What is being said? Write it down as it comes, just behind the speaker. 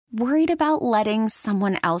Worried about letting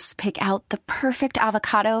someone else pick out the perfect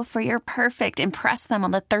avocado for your perfect impress them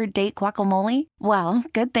on the third date guacamole? Well,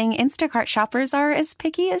 good thing Instacart shoppers are as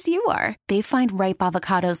picky as you are. They find ripe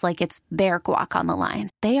avocados like it's their guac on the line.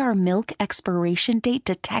 They are milk expiration date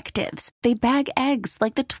detectives. They bag eggs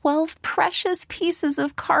like the 12 precious pieces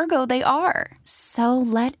of cargo they are. So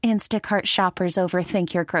let Instacart shoppers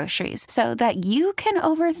overthink your groceries so that you can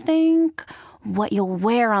overthink what you'll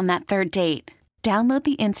wear on that third date. Download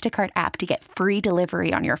the Instacart app to get free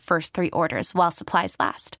delivery on your first 3 orders while supplies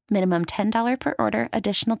last. Minimum $10 per order.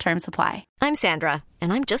 Additional terms apply. I'm Sandra,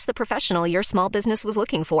 and I'm just the professional your small business was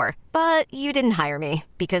looking for. But you didn't hire me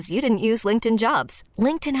because you didn't use LinkedIn Jobs.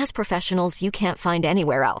 LinkedIn has professionals you can't find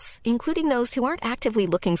anywhere else, including those who aren't actively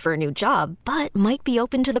looking for a new job, but might be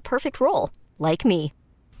open to the perfect role, like me.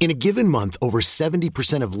 In a given month, over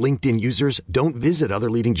 70% of LinkedIn users don't visit other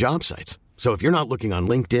leading job sites. So if you're not looking on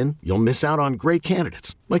LinkedIn, you'll miss out on great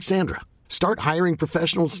candidates like Sandra. Start hiring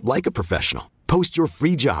professionals like a professional. Post your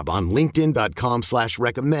free job on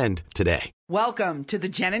linkedin.com/recommend today. Welcome to the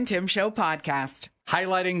Jen and Tim Show podcast.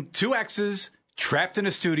 Highlighting 2 exes trapped in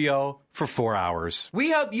a studio for 4 hours. We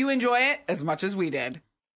hope you enjoy it as much as we did.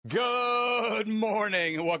 Good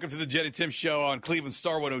morning and welcome to the Jen and Tim Show on Cleveland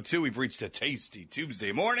Star 102. We've reached a tasty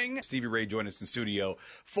Tuesday morning. Stevie Ray joined us in studio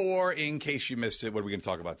for, in case you missed it, what are we going to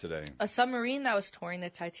talk about today? A submarine that was touring the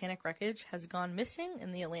Titanic wreckage has gone missing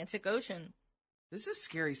in the Atlantic Ocean. This is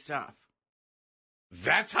scary stuff.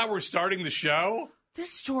 That's how we're starting the show?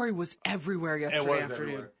 This story was everywhere yesterday afternoon.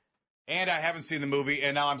 Everywhere. And I haven't seen the movie,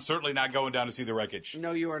 and now I'm certainly not going down to see the wreckage.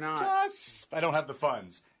 No, you are not. Yes, I don't have the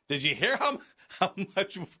funds. Did you hear how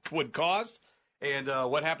much it would cost? And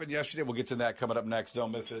what happened yesterday? We'll get to that coming up next.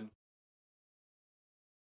 Don't miss it.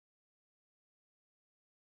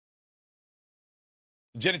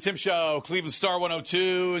 Jen and Tim Show, Cleveland Star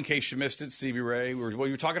 102. In case you missed it, Stevie Ray, what were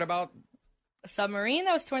you talking about? A submarine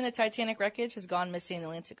that was touring the Titanic wreckage has gone missing in the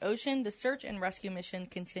Atlantic Ocean. The search and rescue mission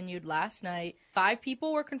continued last night. 5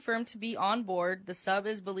 people were confirmed to be on board. The sub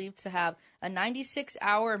is believed to have a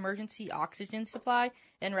 96-hour emergency oxygen supply,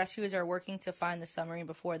 and rescuers are working to find the submarine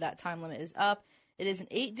before that time limit is up. It is an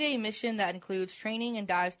 8-day mission that includes training and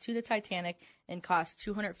dives to the Titanic and costs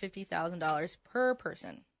 $250,000 per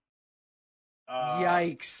person.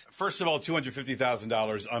 Yikes. First of all,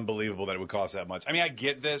 $250,000, unbelievable that it would cost that much. I mean, I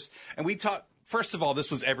get this. And we talked, first of all, this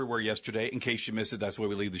was everywhere yesterday. In case you missed it, that's why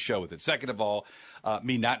we leave the show with it. Second of all,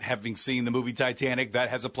 me not having seen the movie Titanic, that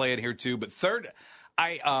has a play in here too. But third,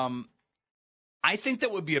 I think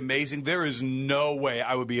that would be amazing. There is no way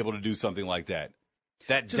I would be able to do something like that.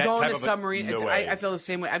 To go on a submarine, no I feel the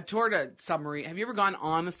same way. I've toured a submarine. Have you ever gone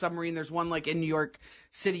on a submarine? There's one like in New York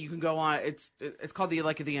City you can go on. It's called the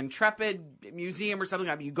Intrepid Museum or something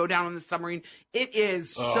like that. You go down on the submarine. It is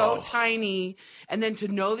so tiny, and then to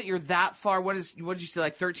know that you're that far. What did you say?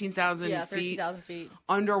 Like 13,000 feet. Yeah, 13,000 feet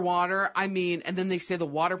underwater. I mean, and then they say the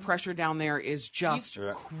water pressure down there is just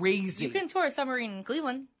crazy. You can tour a submarine in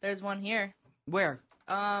Cleveland. There's one here. Where?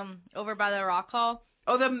 Over by the Rock Hall.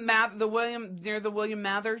 Oh, the William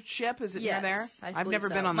Mather ship? Is it near there? I've never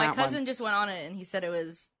been on that one. My cousin just went on it, and he said it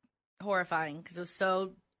was horrifying because it was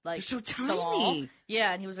so so tiny. Small.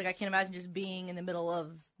 Yeah, and he was like, I can't imagine just being in the middle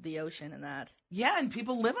of the ocean and that. Yeah, and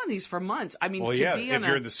people live on these for months. I mean, if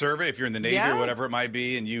you're in the survey, if you're in the Navy or whatever it might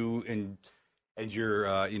be, and you're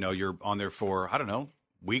you're on there for I don't know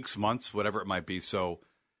weeks, months, whatever it might be. So.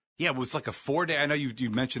 Yeah, it was like a 4-day. I know you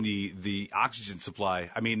mentioned the oxygen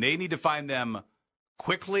supply. I mean, they need to find them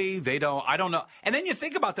quickly. I don't know. And then you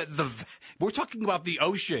think about that. We're talking about the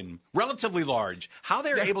ocean, relatively large. How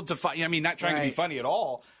they're able to find, I mean, not trying to be funny at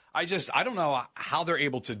all. I don't know how they're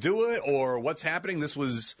able to do it or what's happening. This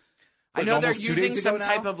was, I know they're using some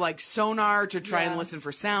type of like sonar to try and listen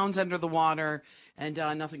for sounds under the water, and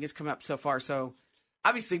nothing has come up so far. So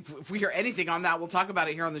obviously, if we hear anything on that, we'll talk about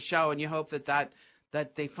it here on the show, and you hope that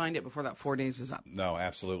they find it before that 4 days is up. No,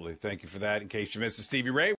 absolutely. Thank you for that. In case you missed it, Stevie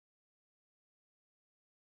Ray.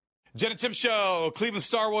 Jen and Tim Show, Cleveland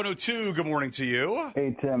Star 102. Good morning to you.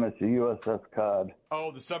 Hey, Tim. It's the USS Cod.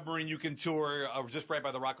 Oh, the submarine you can tour just right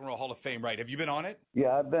by the Rock and Roll Hall of Fame, right? Have you been on it?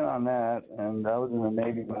 Yeah, I've been on that, and I was in the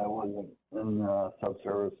Navy, but I wasn't in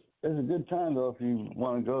subservice. It's a good time, though. If you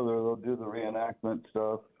want to go there, they'll do the reenactment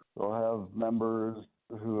stuff. They'll have members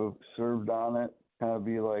who have served on it. Kind of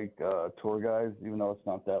be like tour guides, even though it's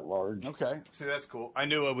not that large. Okay. See, that's cool. I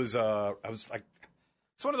knew it was, I was like,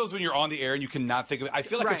 it's one of those when you're on the air and you cannot think of it. I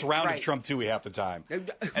feel like it's Round of Trump 2 half the time.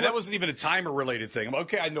 And that wasn't even a timer-related thing. I'm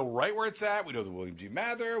okay, I know right where it's at. We know the William G.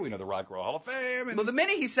 Mather. We know the Rock and Roll Hall of Fame. And well, the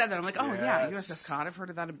minute he said that, I'm like, oh, yeah, USS Cod. I've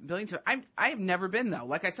heard of that a billion times. I have never been, though.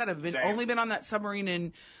 Like I said, I've only been on that submarine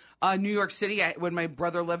in New York City. When my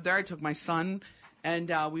brother lived there, I took my son,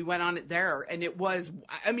 and we went on it there. And it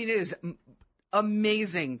is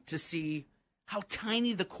amazing to see how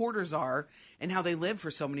tiny the quarters are and how they live for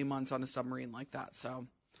so many months on a submarine like that. So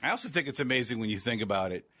I also think it's amazing when you think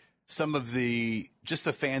about it. Some of the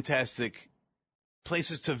fantastic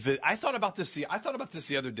places to visit. I thought about this the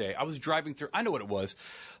other day. I was driving through, I know what it was,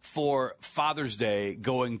 for Father's Day,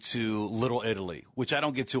 going to Little Italy, which I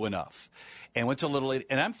don't get to enough. And went to Little Italy,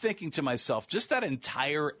 and I'm thinking to myself, just that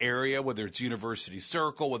entire area, whether it's University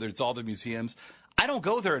Circle, whether it's all the museums, I don't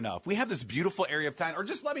go there enough. We have this beautiful area of town. Or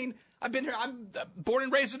just, I've been here. I'm born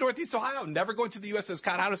and raised in Northeast Ohio. Never going to the USS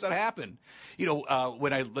Scott. How does that happen?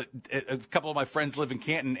 When a couple of my friends live in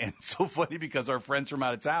Canton, and it's so funny because our friends from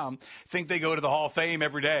out of town think they go to the Hall of Fame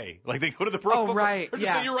every day. Like they go to the Pro Football. Right. Or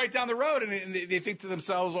just so you're right down the road, and they think to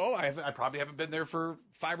themselves, I probably haven't been there for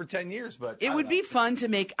 5 or 10 years. But it would be fun to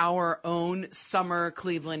make our own summer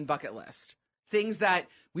Cleveland bucket list. Things that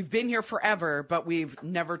we've been here forever, but we've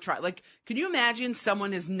never tried. Like, can you imagine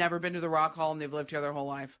someone has never been to the Rock Hall and they've lived here their whole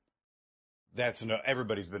life?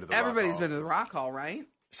 Everybody's been to the Rock Hall. Everybody's been to the Rock Hall, right?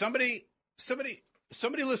 Somebody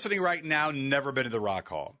listening right now never been to the Rock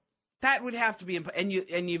Hall. That would have to be,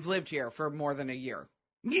 and you've lived here for more than a year.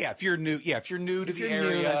 Yeah, if you're new to the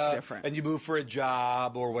area, that's different. And you move for a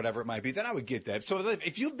job or whatever it might be, then I would get that. So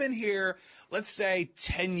if you've been here, let's say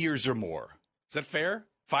 10 years or more, is that fair?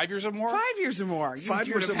 5 years or more? 5 years or more. You would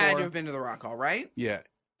have had to have been to the Rock Hall, right? Yeah.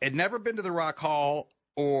 Had never been to the Rock Hall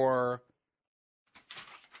or...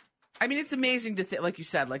 I mean, it's amazing to think, like you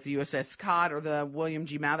said, like the USS Scott or the William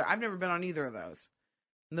G. Mather. I've never been on either of those.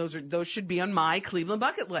 And those should be on my Cleveland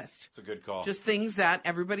bucket list. It's a good call. Just things that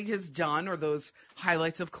everybody has done or those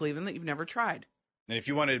highlights of Cleveland that you've never tried. And if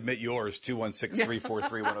you want to admit yours,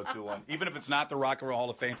 216-343-1021. Even if it's not the Rock and Roll Hall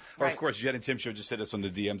of Fame. Or, right. Of course, Jen and Tim Show, just hit us on the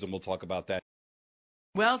DMs and we'll talk about that.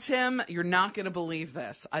 Well, Tim, you're not going to believe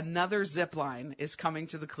this. Another zip line is coming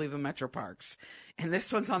to the Cleveland Metro Parks. And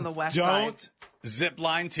this one's on the west side. Don't zip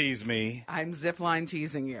line tease me. I'm zip line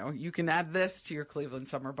teasing you. You can add this to your Cleveland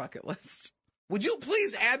summer bucket list. Would you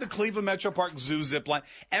please add the Cleveland Metro Park Zoo zip line?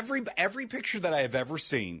 Every picture that I have ever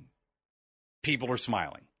seen, people are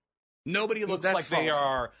smiling. Nobody looks like they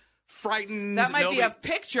are frightened. That might be a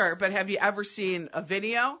picture, but have you ever seen a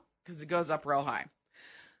video? Because it goes up real high.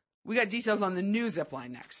 We got details on the new zip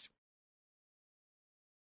line next.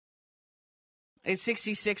 It's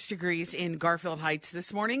 66 degrees in Garfield Heights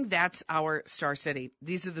this morning. That's our Star City.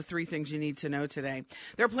 These are the 3 things you need to know today.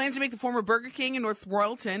 There are plans to make the former Burger King in North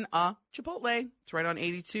Royalton a Chipotle. It's right on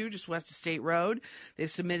 82, just west of State Road. They've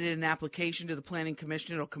submitted an application to the Planning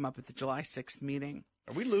Commission. It'll come up at the July 6th meeting.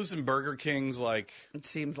 Are we losing Burger Kings like... It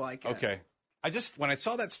seems like Okay. When I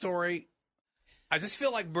saw that story, I just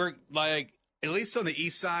feel like at least on the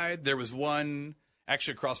east side, there was one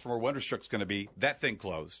actually across from where Wonderstruck's going to be. That thing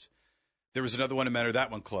closed. There was another one in Menor. That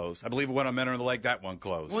one closed. I believe one on Menor in the Lake. That one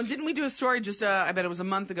closed. Well, didn't we do a story just, I bet it was a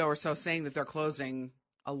month ago or so, saying that they're closing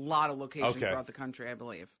a lot of locations throughout the country, I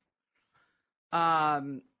believe.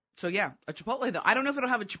 So, yeah, a Chipotle, though. I don't know if it'll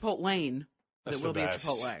have a Chipotlane. But it will be a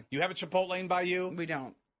Chipotle. You have a Chipotlane by you? We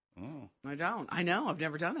don't. Oh. I don't. I know. I've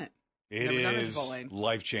never done it. It is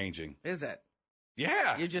life-changing. Is it?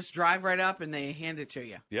 Yeah. You just drive right up and they hand it to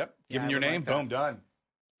you. Yep. Give them your name. Boom, done.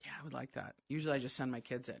 Yeah, I would like that. Usually I just send my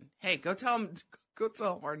kids in. Hey, go tell them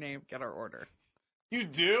our name, get our order. You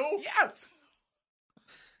do? Yes.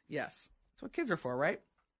 Yes. That's what kids are for, right?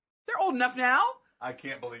 They're old enough now. I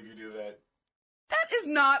can't believe you do that. That is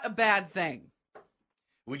not a bad thing.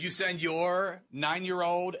 Would you send your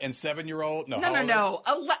 9-year-old and 7-year-old? No.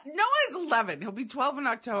 Noah's 11. He'll be 12 in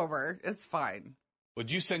October. It's fine. Would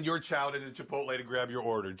you send your child into Chipotle to grab your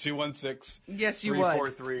order? 216 Yes, you would.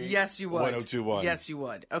 343 Yes, you would. 1021. Yes, you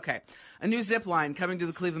would. Okay. A new zip line coming to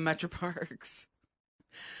the Cleveland Metro Parks.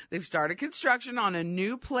 They've started construction on a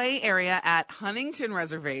new play area at Huntington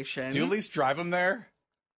Reservation. Do you at least drive them there?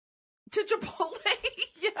 To Chipotle?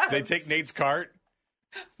 Yes. They take Nate's cart?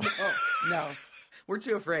 No. We're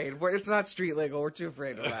too afraid. It's not street legal. We're too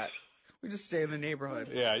afraid of that. We just stay in the neighborhood.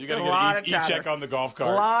 Yeah, you got to get an e-check on the golf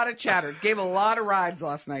cart. A lot of chatter. Gave a lot of rides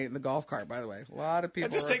last night in the golf cart, by the way. A lot of people.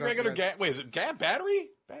 And just take regular gas. Wait, is it gas? Battery?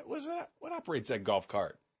 What operates that golf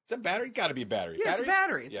cart? Is that battery? Got to be a battery. Yeah, it's a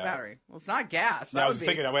battery. It's a battery. Well, it's not gas. No, I was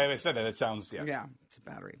thinking that way I said that. It sounds, Yeah, it's a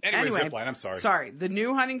battery. Anyway, zip line. I'm sorry. Sorry. The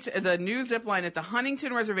new zip line at the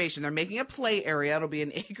Huntington Reservation. They're making a play area. It'll be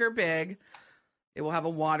an acre big. It will have a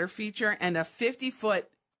water feature and a 50-foot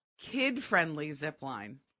kid-friendly zip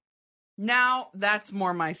line. Now, that's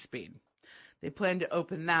more my speed. They plan to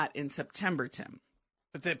open that in September, Tim.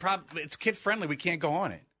 But it's kid-friendly. We can't go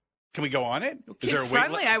on it. Can we go on it?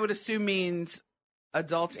 Kid-friendly, I would assume, means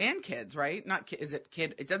adults and kids, right? Is it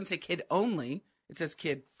kid? It doesn't say kid only. It says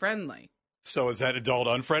kid friendly. So is that adult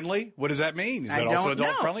unfriendly? What does that mean? Is that also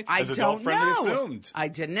adult friendly? I Is don't adult friendly know. assumed? I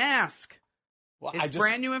didn't ask. Well, It's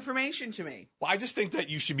brand new information to me. Well, I just think that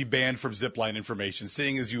you should be banned from Zipline information,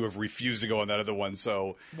 seeing as you have refused to go on that other one.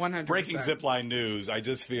 So 100%. Breaking Zipline news, I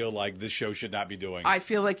just feel like this show should not be doing. I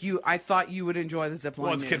feel like I thought you would enjoy the Zipline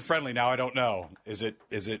Well, it's news. kid friendly. Now I don't know. Is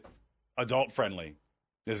it adult friendly?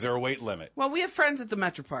 Is there a weight limit? Well, we have friends at the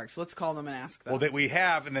Metro Parks. Let's call them and ask them. Well, that we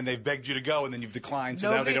have, and then they've begged you to go, and then you've declined,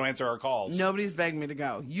 so now they don't answer our calls. Nobody's begged me to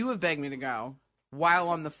go. You have begged me to go while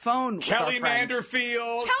on the phone with Kelly our friends.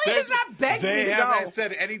 Manderfield. Kelly has not begged me to go. They have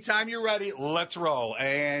said, anytime you're ready, let's roll.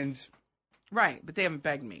 And right, but they haven't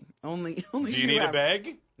begged me. Only do you need a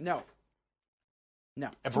beg? No.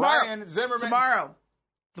 And Tomorrow. Brian Zimmerman. Tomorrow.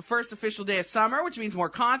 The first official day of summer, which means more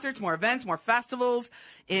concerts, more events, more festivals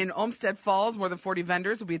in Olmsted Falls. More than 40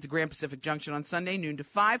 vendors will be at the Grand Pacific Junction on Sunday, noon to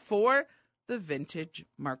 5 for the Vintage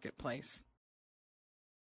Marketplace.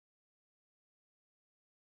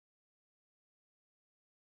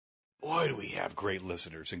 Boy, do we have great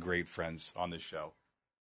listeners and great friends on this show.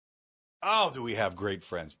 Oh, do we have great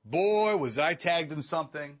friends. Boy, was I tagged in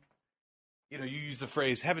something. You know, you use the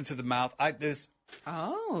phrase heaven to the mouth.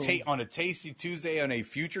 On a Tasty Tuesday, on a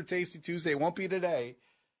future Tasty Tuesday, it won't be today,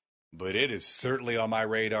 but it is certainly on my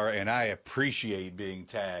radar, and I appreciate being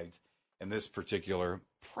tagged in this particular,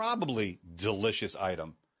 probably delicious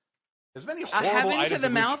item. As many horrible heaven items to the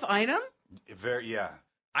mouth item? Yeah.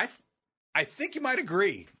 I think you might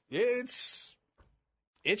agree. It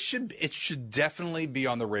should definitely be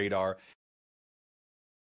on the radar.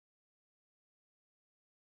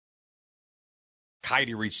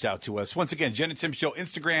 Heidi reached out to us. Once again, Jen and Tim Show,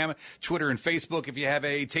 Instagram, Twitter, and Facebook. If you have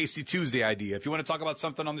a Tasty Tuesday idea, if you want to talk about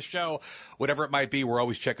something on the show, whatever it might be, we're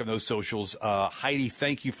always checking those socials. Heidi,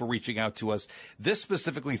 thank you for reaching out to us. This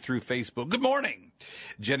specifically through Facebook. Good morning,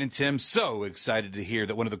 Jen and Tim. So excited to hear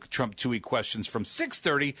that one of the Trump Tui questions from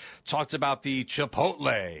 6:30 talked about the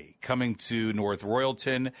Chipotle coming to North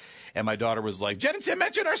Royalton. And my daughter was like, Jen and Tim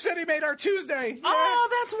mentioned our city made our Tuesday. Yeah. Oh,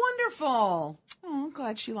 that's wonderful. Oh, I'm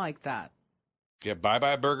glad she liked that. Yeah,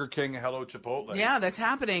 bye-bye Burger King, hello Chipotle. Yeah, that's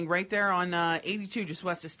happening right there on 82, just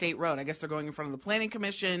west of State Road. I guess they're going in front of the Planning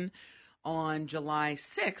Commission on July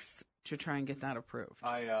 6th to try and get that approved.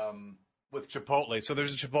 With Chipotle. So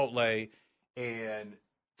there's a Chipotle, and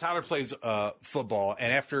Tyler plays football,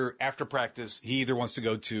 and after practice, he either wants to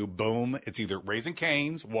go to it's either Raising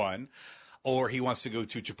Cane's, one, or he wants to go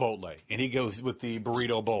to Chipotle, and he goes with the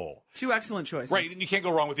burrito bowl. Two excellent choices. Right, and you can't go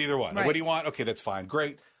wrong with either one. Right. What do you want? Okay, that's fine.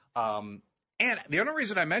 Great. And the only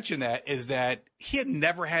reason I mentioned that is that he had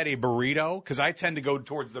never had a burrito, because I tend to go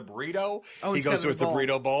towards the burrito. He goes towards the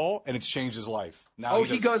burrito bowl, and it's changed his life. Now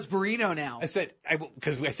he goes burrito now. I said,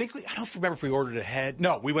 because I don't remember if we ordered ahead.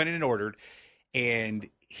 No, we went in and ordered, and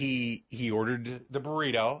he ordered the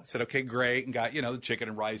burrito. I said, okay, great, and got, the chicken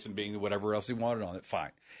and rice and beans and whatever else he wanted on it.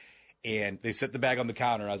 Fine. And they set the bag on the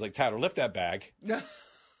counter, and I was like, Tyler, lift that bag.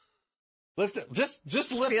 Lift it. Just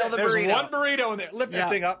lift it. There's burrito. one burrito in there. Lift that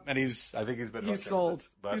thing up, and I think he's been sold.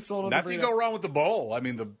 He's sold on the burrito. Nothing go wrong with the bowl. I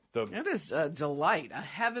mean, It is a delight, a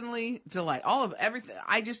heavenly delight. All of everything.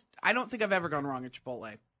 I don't think I've ever gone wrong at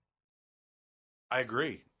Chipotle. I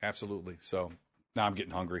agree. Absolutely. So now I'm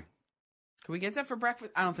getting hungry. Can we get that for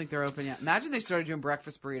breakfast? I don't think they're open yet. Imagine they started doing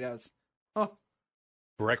breakfast burritos. Oh.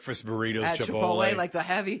 Breakfast burritos, at Chipotle, like the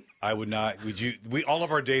heavy. I would not. Would you? All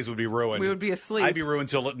of our days would be ruined. We would be asleep. I'd be ruined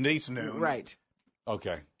till at least noon. Right.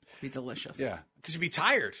 Okay. It'd be delicious. Yeah, because you'd be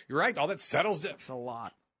tired. You're right. All that settles down. It's a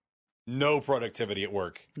lot. No productivity at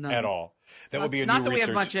work at all. That would be a not new that research.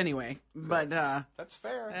 We have much anyway, but that's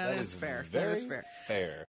fair. That is fair. Very that is fair.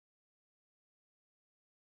 Fair.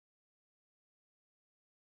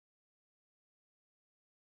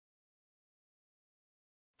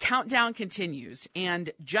 Countdown continues, and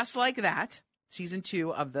just like that, season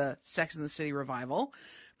 2 of the Sex and the City revival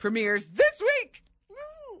premieres this week,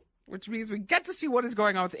 which means we get to see what is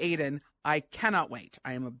going on with Aiden. I cannot wait.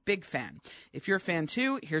 I am a big fan. If you're a fan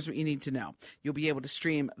too, here's what you need to know. You'll be able to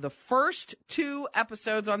stream the first 2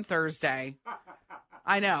 episodes on Thursday.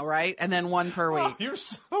 I know, right? And then 1 per week. Oh, you're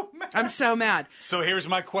so mad. I'm so mad. So here's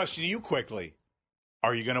my question to you quickly.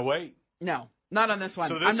 Are you going to wait? No. Not on this one.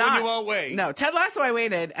 So this one you won't wait. No, Ted Lasso I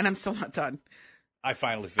waited, and I'm still not done. I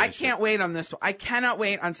finally finished I can't wait on this one. I cannot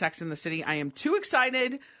wait on Sex and the City. I am too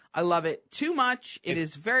excited. I love it too much. It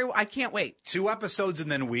is I can't wait. 2 episodes and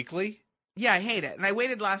then weekly? Yeah, I hate it. And I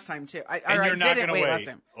waited last time, too. And you're not going to wait last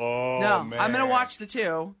time. Oh, no, man. I'm going to watch the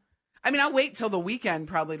 2. I mean, I'll wait till the weekend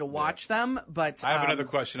probably to watch them, but... I have another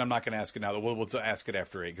question. I'm not going to ask it now. We'll ask it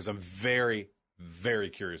after 8 because I'm very, very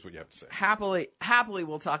curious what you have to say. Happily,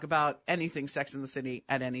 we'll talk about anything Sex in the City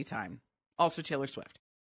at any time. Also, Taylor Swift.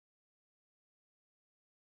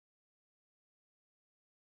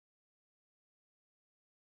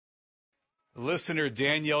 Listener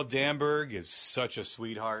Danielle Danberg is such a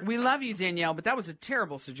sweetheart. We love you, Danielle, but that was a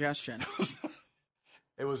terrible suggestion.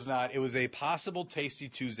 It was not. It was a possible Tasty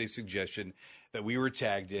Tuesday suggestion that we were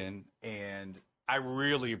tagged in, and I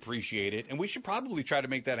really appreciate it. And we should probably try to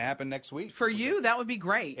make that happen next week. For you, that would be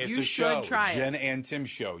great. It's you a should show. try Jen it. and Tim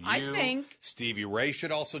show. I think Stevie Ray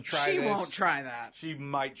should also try she this. She won't try that. She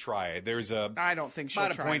might try it. There's I don't think she'll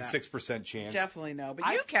about try a 0.6% chance. Definitely no,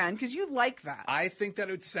 but you can because you like that. I think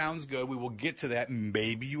that it sounds good. We will get to that.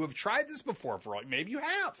 Maybe you have tried this before. Maybe you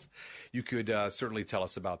have. You could certainly tell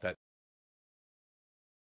us about that.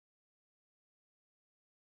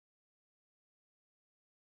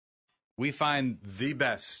 We find the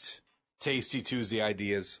best Tasty Tuesday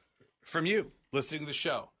ideas from you listening to the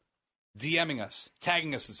show, DMing us,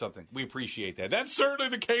 tagging us in something. We appreciate that. That's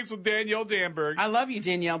certainly the case with Danielle Danberg. I love you,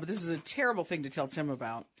 Danielle, but this is a terrible thing to tell Tim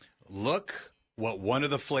about. Look what one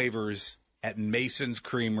of the flavors at Mason's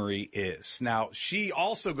Creamery is. Now, she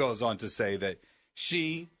also goes on to say that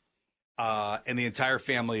she and the entire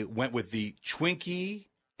family went with the Twinkie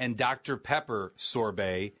and Dr. Pepper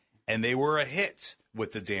sorbet, and they were a hit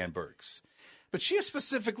with the Danbergs. But she is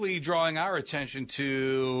specifically drawing our attention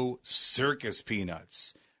to Circus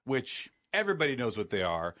peanuts, which everybody knows what they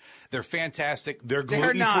are. They're fantastic. They're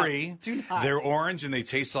gluten-free. They're orange, and they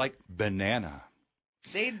taste like banana.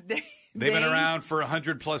 They've been around for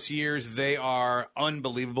 100-plus years. They are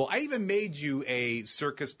unbelievable. I even made you a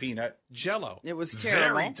Circus peanut Jell-O. It was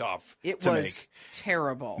terrible. Very tough to make. It was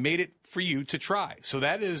terrible. Made it for you to try. So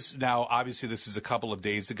that is now, obviously, this is a couple of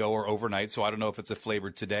days ago or overnight, so I don't know if it's a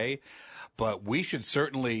flavor today. But we should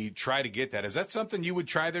certainly try to get that. Is that something you would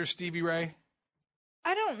try there, Stevie Ray?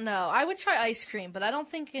 I don't know. I would try ice cream, but I don't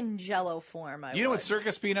think in Jell-O form I would. You know what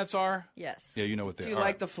Circus peanuts are? Yes. Yeah, you know what they are. Do you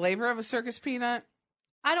like the flavor of a Circus peanut?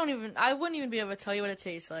 I wouldn't even be able to tell you what it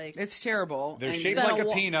tastes like. It's terrible. They're shaped like a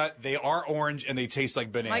peanut. They are orange, and they taste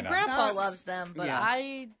like banana. My grandpa loves them, but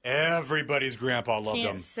yeah. Everybody's grandpa loves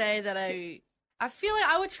them. Can't say that I feel like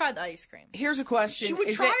I would try the ice cream. Here's a question. She would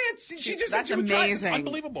try it. She just that's she would amazing. Try it. It's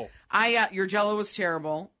unbelievable. Your Jell-O was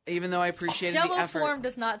terrible, even though I appreciated the effort. Jell-O form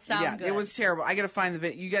does not sound good. It was terrible. I got to find the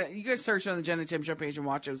video. You got to search on the Jen and Tim Show page and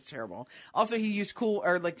watch. It was terrible. Also, he used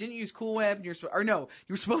didn't you use Cool Whip? And you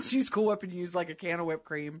were supposed to use Cool Whip and use like a can of whipped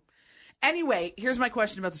cream. Anyway, here's my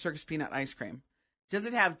question about the Circus peanut ice cream. Does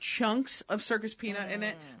it have chunks of Circus peanut in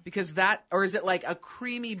it? Because or is it like a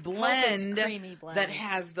creamy blend that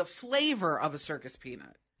has the flavor of a Circus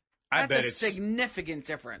peanut? That's a significant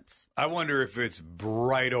difference. I wonder if it's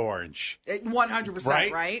bright orange.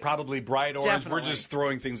 100%, right? Probably bright orange. Definitely. We're just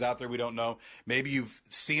throwing things out there we don't know. Maybe you've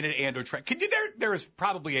seen it and or tried. There is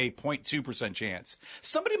probably a 0.2% chance.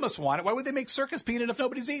 Somebody must want it. Why would they make Circus peanut if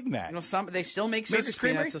nobody's eating that? They still make Circus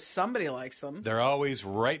peanuts, so somebody likes them. They're always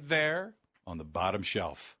right there on the bottom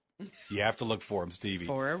shelf. You have to look for them, Stevie.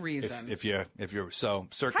 For a reason. If you're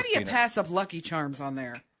Circus. How do you pass up Lucky Charms on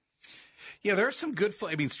there? Yeah, there's some good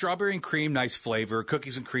strawberry and cream, nice flavor.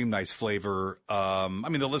 Cookies and cream, nice flavor.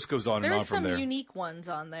 The list goes on and on from there. There's some unique ones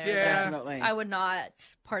on there. Yeah. Definitely. I would not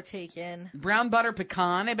partake in. Brown butter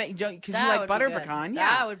pecan. I bet you don't, because you like butter pecan. Yeah.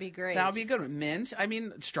 That would be great. That would be good. Mint.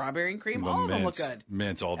 Strawberry and cream. All of them look good.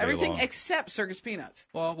 Mint all day Everything long. except Circus peanuts.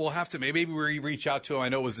 Well, we'll have to. Maybe we reach out to them. I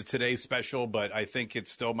know it was a today's special, but I think it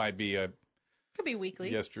still might be could be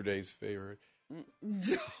weekly. Yesterday's favorite.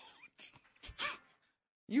 Don't.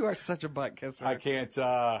 You are such a butt kisser. I can't.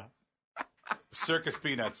 Circus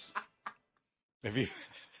peanuts. If you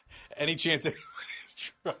any chance anybody's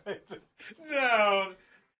tried them, don't.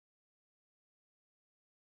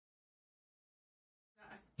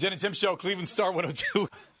 Jen and Tim Show, Cleveland Star 102.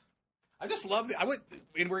 I just love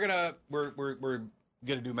and we're gonna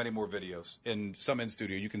do many more videos and some in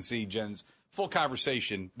studio. You can see Jen's full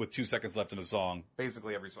conversation with 2 seconds left in a song,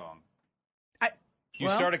 basically every song. You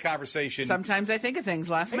start a conversation. Sometimes I think of things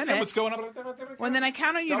last minute. What's going on? Well, then I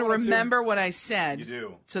count on you to remember what I said. You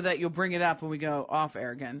do. So that you'll bring it up when we go off air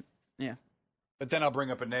again. Yeah. But then I'll bring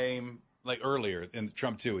up a name like earlier in the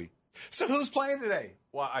Trump Tui. So who's playing today?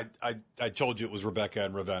 Well, I told you it was Rebecca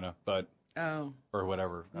and Ravenna, but or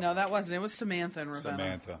whatever. No, that wasn't. It was Samantha and Ravenna.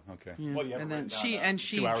 Samantha, okay. Yeah. Well, and then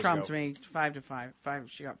she trumped me 5-5.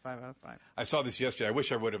 She got 5 out of 5. I saw this yesterday. I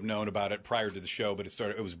wish I would have known about it prior to the show, but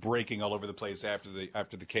it was breaking all over the place after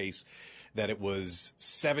the case that it was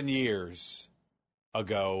 7 years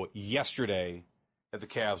ago yesterday that the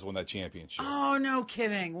Cavs won that championship. Oh, no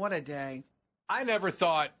kidding. What a day. I never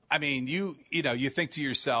thought, you think to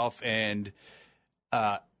yourself, and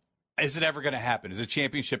is it ever going to happen? Is a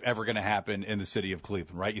championship ever going to happen in the city of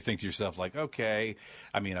Cleveland, right? You think to yourself, like, okay,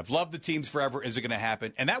 I mean, I've loved the teams forever. Is it going to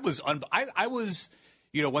happen? And that was, I was,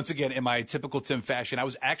 once again, in my typical Tim fashion, I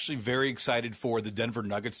was actually very excited for the Denver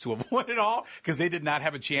Nuggets to have won it all because they did not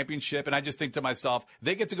have a championship. And I just think to myself,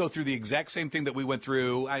 they get to go through the exact same thing that we went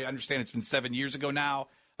through. I understand it's been 7 years ago now.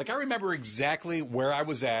 Like, I remember exactly where I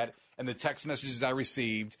was at and the text messages I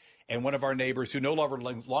received, and one of our neighbors who no longer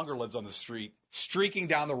lives on the street, streaking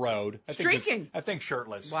down the road. I think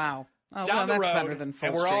shirtless. Wow. Oh, down the that's road, better than full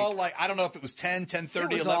and we're streak. all like, I don't know if it was 10, 10:30,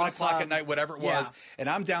 11 awesome. o'clock at night, whatever it was. And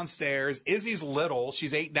I'm downstairs. Izzy's little.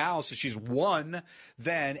 She's 8 now, so she's 1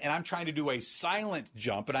 then. And I'm trying to do a silent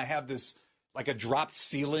jump, and I have this, like a dropped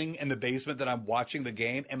ceiling in the basement that I'm watching the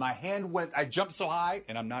game. And my hand I jumped so high,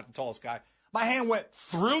 and I'm not the tallest guy. My hand went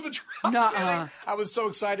through the drop ceiling. I was so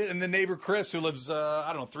excited. And the neighbor, Chris, who lives,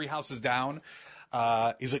 3 houses down,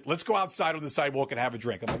 he's like, let's go outside on the sidewalk and have a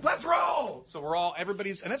drink. I'm like, let's roll. So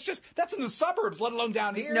everybody's, and that's in the suburbs, let alone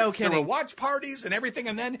down here. No kidding. There were watch parties and everything.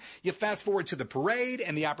 And then you fast forward to the parade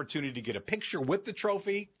and the opportunity to get a picture with the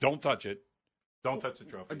trophy. Don't touch it. Don't touch the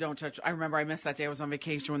trophy. Don't touch. I remember I missed that day. I was on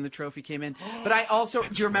vacation when the trophy came in. But I also, do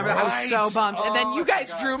you remember that? I was so bummed. And then you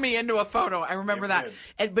guys drew me into a photo. I remember that.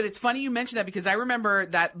 But it's funny you mentioned that because I remember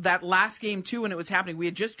that last game too when it was happening. We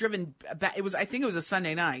had just driven back. I think it was a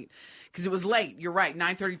Sunday night because it was late. You're right.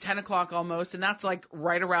 9:30, 10 o'clock almost. And that's like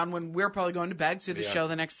right around when we're probably going to bed to the show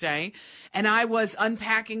the next day. And I was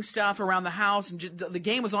unpacking stuff around the house and the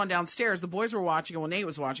game was on downstairs. The boys were watching it. Well, Nate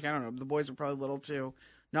was watching. I don't know. The boys were probably little too.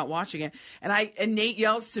 Not watching it. And Nate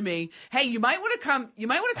yells to me, "Hey, you might want to come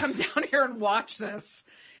down here and watch this."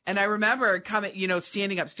 And I remember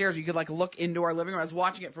standing upstairs. You could like look into our living room. I was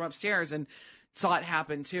watching it from upstairs and saw it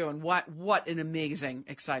happen too. And what an amazing,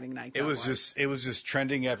 exciting night that was. It was just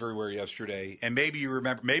trending everywhere yesterday. And maybe you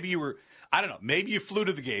remember, I don't know, maybe you flew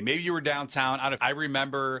to the game. Maybe you were downtown. I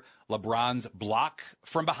remember LeBron's block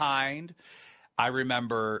from behind. I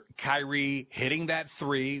remember Kyrie hitting that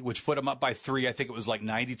 3, which put him up by 3. I think it was like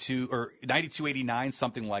 92 or 92-89,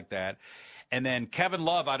 something like that. And then Kevin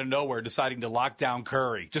Love out of nowhere deciding to lock down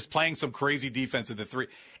Curry, just playing some crazy defense at the 3.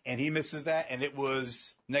 And he misses that. And it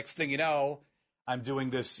was, next thing you know, I'm doing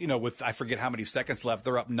this, with I forget how many seconds left.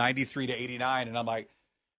 They're up 93-89. And I'm like,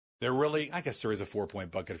 they're really, I guess there is a 4-point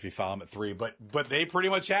bucket if you foul them at 3. But they pretty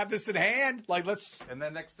much have this in hand. Like, and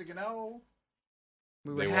then next thing you know,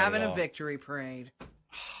 we were having a victory parade.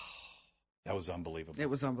 That was unbelievable. It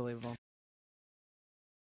was unbelievable.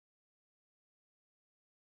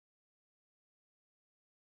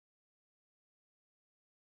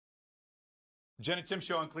 Jen and Tim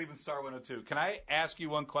Show on Cleveland Star 102. Can I ask you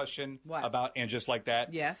one question about And Just Like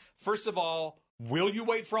That? Yes. First of all, will you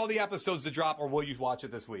wait for all the episodes to drop, or will you watch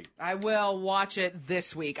it this week? I will watch it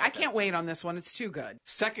this week. I can't wait on this one. It's too good.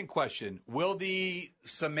 Second question, will the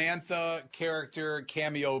Samantha character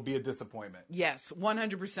cameo be a disappointment? Yes,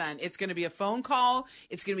 100%. It's going to be a phone call.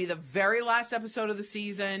 It's going to be the very last episode of the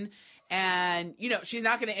season. And, she's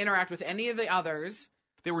not going to interact with any of the others.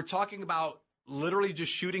 They were talking about literally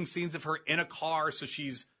just shooting scenes of her in a car so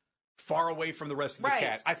she's far away from the rest of the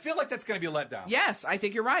cast. I feel like that's going to be a letdown. Yes, I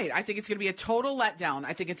think you're right. I think it's going to be a total letdown.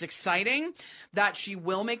 I think it's exciting that she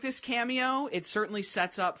will make this cameo. It certainly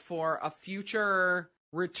sets up for a future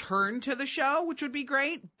return to the show, which would be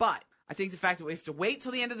great. But I think the fact that we have to wait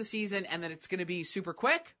till the end of the season and that it's going to be super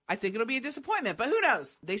quick, I think it'll be a disappointment. But who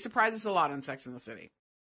knows? They surprise us a lot on Sex and the City.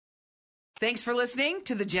 Thanks for listening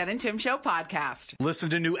to the Jen and Tim Show podcast. Listen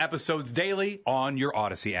to new episodes daily on your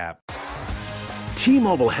Odyssey app.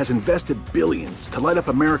 T-Mobile has invested billions to light up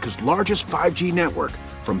America's largest 5G network,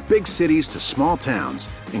 from big cities to small towns,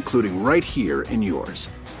 including right here in yours.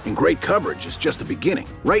 And great coverage is just the beginning.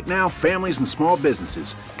 Right now, families and small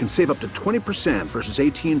businesses can save up to 20% versus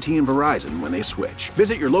AT&T and Verizon when they switch.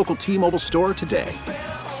 Visit your local T-Mobile store today.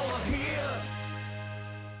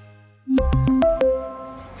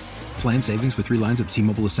 Plan savings with 3 lines of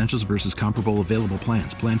T-Mobile Essentials versus comparable available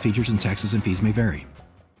plans. Plan features and taxes and fees may vary.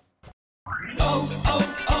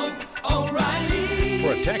 O'Reilly.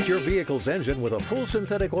 Protect your vehicle's engine with a full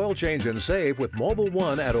synthetic oil change and save with Mobile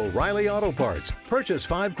One at O'Reilly Auto Parts. Purchase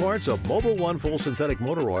 5 quarts of Mobile One full synthetic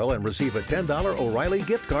motor oil and receive a $10 O'Reilly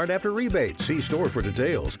gift card after rebate. See store for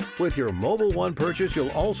details. With your Mobile One purchase,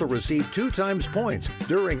 you'll also receive 2 times points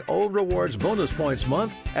during O Rewards Bonus Points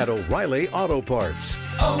Month at O'Reilly Auto Parts.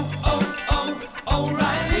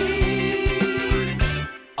 O'Reilly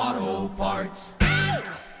Auto Parts.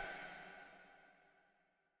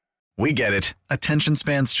 We get it. Attention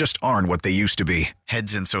spans just aren't what they used to be.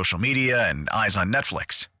 Heads in social media and eyes on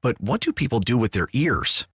Netflix. But what do people do with their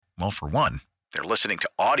ears? Well, for one, they're listening to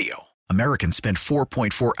audio. Americans spend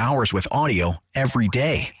 4.4 hours with audio every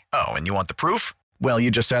day. Oh, and you want the proof? Well,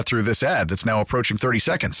 you just sat through this ad that's now approaching 30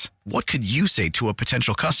 seconds. What could you say to a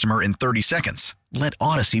potential customer in 30 seconds? Let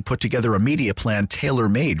Odyssey put together a media plan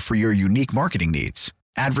tailor-made for your unique marketing needs.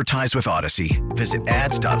 Advertise with Odyssey. Visit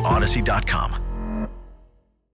ads.odyssey.com.